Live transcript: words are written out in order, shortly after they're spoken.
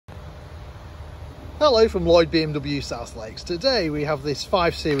Hello from Lloyd BMW South Lakes. Today we have this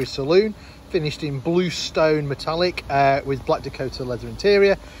 5 Series Saloon finished in Bluestone metallic with Black Dakota leather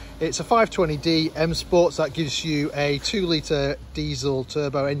interior. It's a 520D M Sport, so that gives you a 2-litre diesel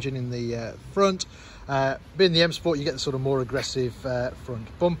turbo engine in the front. Being the M Sport, you get the sort of more aggressive front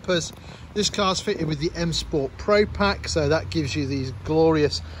bumpers. This car's fitted with the M Sport Pro Pack, so that gives you these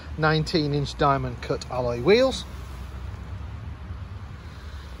glorious 19-inch diamond cut alloy wheels.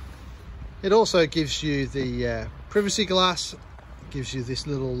 It also gives you the privacy glass, gives you this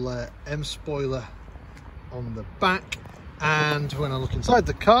little M spoiler on the back, and when I look inside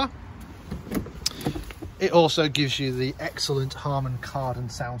the car, it also gives you the excellent Harman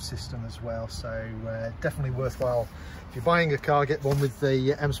kardon sound system as well. So definitely worthwhile. If you're buying a car, get one with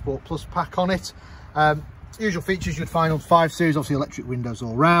the M Sport Plus pack on it. Usual features you'd find on 5 Series, obviously electric windows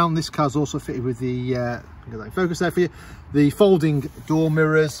all round. This car's also fitted with the, get that in focus there for you, the folding door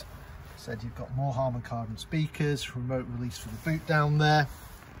mirrors. Said you've got more Harman kardon speakers, remote release for the boot down there.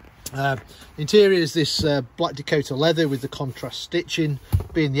 Interior is this Black Dakota leather with the contrast stitching.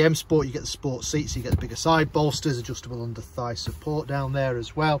 Being the M Sport, you get the sport seats, so you get the bigger side bolsters, adjustable under thigh support down there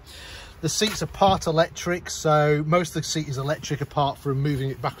as well. The seats are part electric, so most of the seat is electric apart from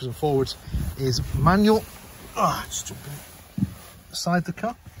moving it backwards and forwards is manual. Just jump inside the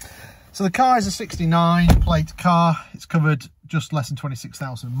car. So the car is a 69 plate car. It's covered just less than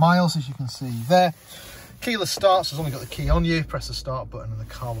 26,000 miles, as you can see there. Keyless start, so as long as you've got the key on you, press the start button and the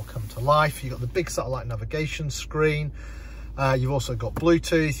car will come to life. You've got the big satellite navigation screen. You've also got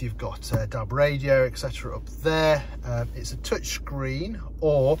Bluetooth, you've got DAB radio, etc. up there. It's a touch screen,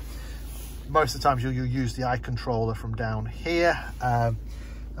 or most of the times you'll use the eye controller from down here.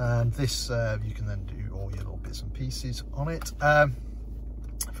 And this, you can then do all your little bits and pieces on it.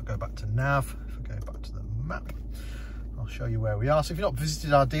 If I go back to nav, if I go back to the map, I'll show you where we are. So if you've not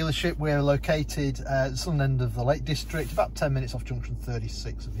visited our dealership, we're located at the southern end of the Lake District, about 10 minutes off junction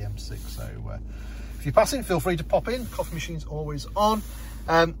 36 of the M6. So if you're passing, feel free to pop in. Coffee machine's always on.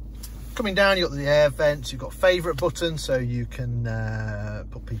 Coming down, you've got the air vents, you've got favourite buttons, so you can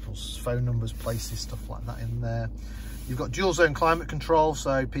put people's phone numbers, places, stuff like that in there. You've got dual zone climate control,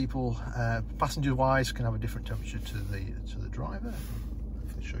 so people, passenger wise, can have a different temperature to the driver.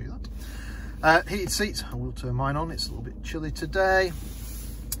 I'll show you that. Heated seats, I will turn mine on, it's a little bit chilly today.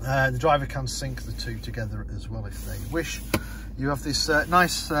 The driver can sync the two together as well if they wish. You have this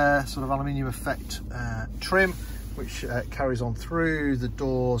nice sort of aluminium effect trim, which carries on through the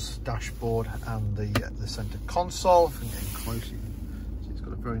doors, dashboard and the centre console. If you can get in close, you can see it's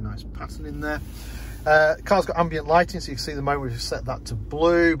got a very nice pattern in there. Car's got ambient lighting, so you can see the moment we've set that to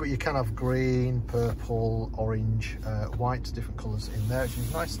blue, but you can have green, purple, orange, white, different colours in there, which is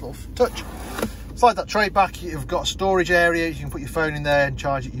a nice little touch. Slide that tray back, you've got a storage area, you can put your phone in there and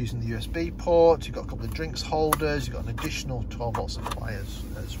charge it using the USB port. You've got a couple of drinks holders, you've got an additional 12-volt supply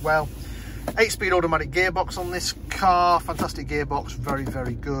as well. 8-speed automatic gearbox on this car, fantastic gearbox, very,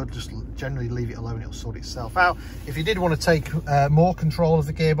 very good. Just generally leave it alone, it'll sort itself out. If you did want to take more control of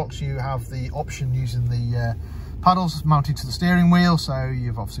the gearbox, you have the option using the paddles mounted to the steering wheel, so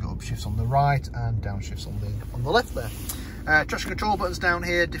you've obviously got upshifts on the right and downshifts on the left there. Traction control buttons down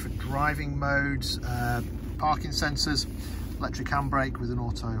here, different driving modes, parking sensors, electric handbrake with an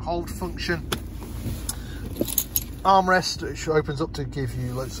auto hold function. Armrest, which opens up to give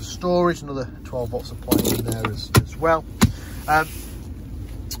you loads of storage, another 12-volt supply in there as well.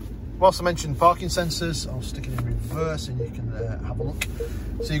 Whilst I mentioned parking sensors, I'll stick it in reverse and you can have a look.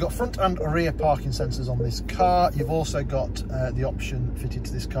 So you've got front and rear parking sensors on this car. You've also got the option fitted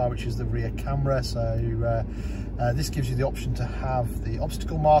to this car, which is the rear camera. So this gives you the option to have the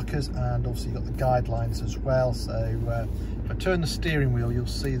obstacle markers, and obviously you've got the guidelines as well. So if I turn the steering wheel, you'll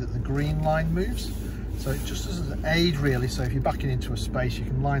see that the green line moves. So it just as an aid really, so if you're backing into a space, you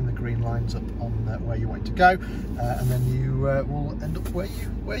can line the green lines up on where you want to go, and then you will end up where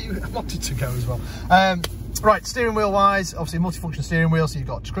you wanted to go as well. Right, steering wheel wise, obviously a multifunction steering wheel, so you've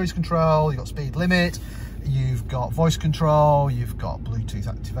got cruise control, you've got speed limit, you've got voice control, you've got Bluetooth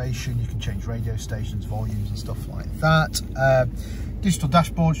activation, you can change radio stations, volumes and stuff like that. Digital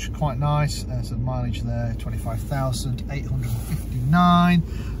dashboard, which is quite nice, so mileage there, 25,859.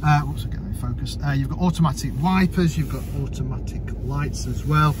 Whoops, I'll get that in focus. You've got automatic wipers, you've got automatic lights as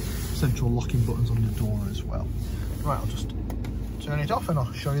well, central locking buttons on the door as well. Right, I'll just turn it off and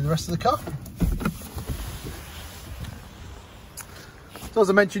I'll show you the rest of the car. So as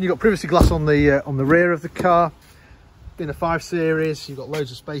I mentioned, you've got privacy glass on the rear of the car. In a 5 Series, you've got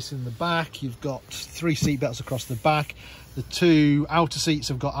loads of space in the back. You've got 3 seat belts across the back. The 2 outer seats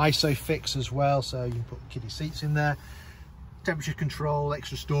have got ISOFIX as well, so you can put kiddie seats in there. temperature control,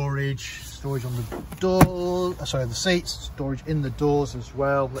 extra storage on the door, sorry, the seats, storage in the doors as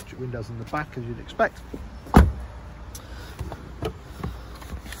well, electric windows in the back as you'd expect.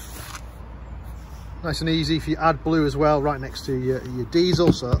 Nice and easy if you add blue as well, right next to your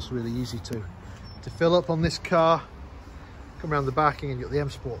diesel, so that's really easy to fill up on this car. Come around the back and you've got the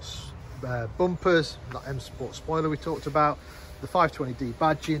M Sports bumpers, that M Sport spoiler we talked about, the 520D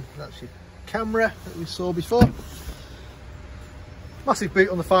badging, that's your camera that we saw before. Massive boot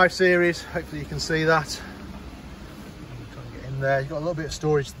on the 5 Series, hopefully you can see that. I'm trying to get in there, you've got a little bit of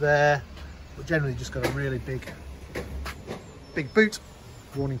storage there, but generally just got a really big boot.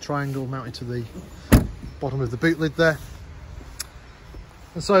 Warning triangle mounted to the bottom of the boot lid there.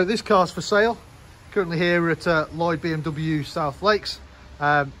 And so this car's for sale, currently here at Lloyd BMW South Lakes.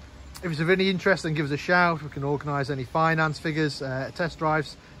 If it's of any interest, then give us a shout. We can organise any finance figures, test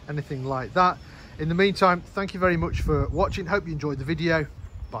drives, anything like that. In the meantime, thank you very much for watching. Hope you enjoyed the video.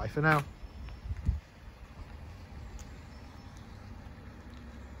 Bye for now.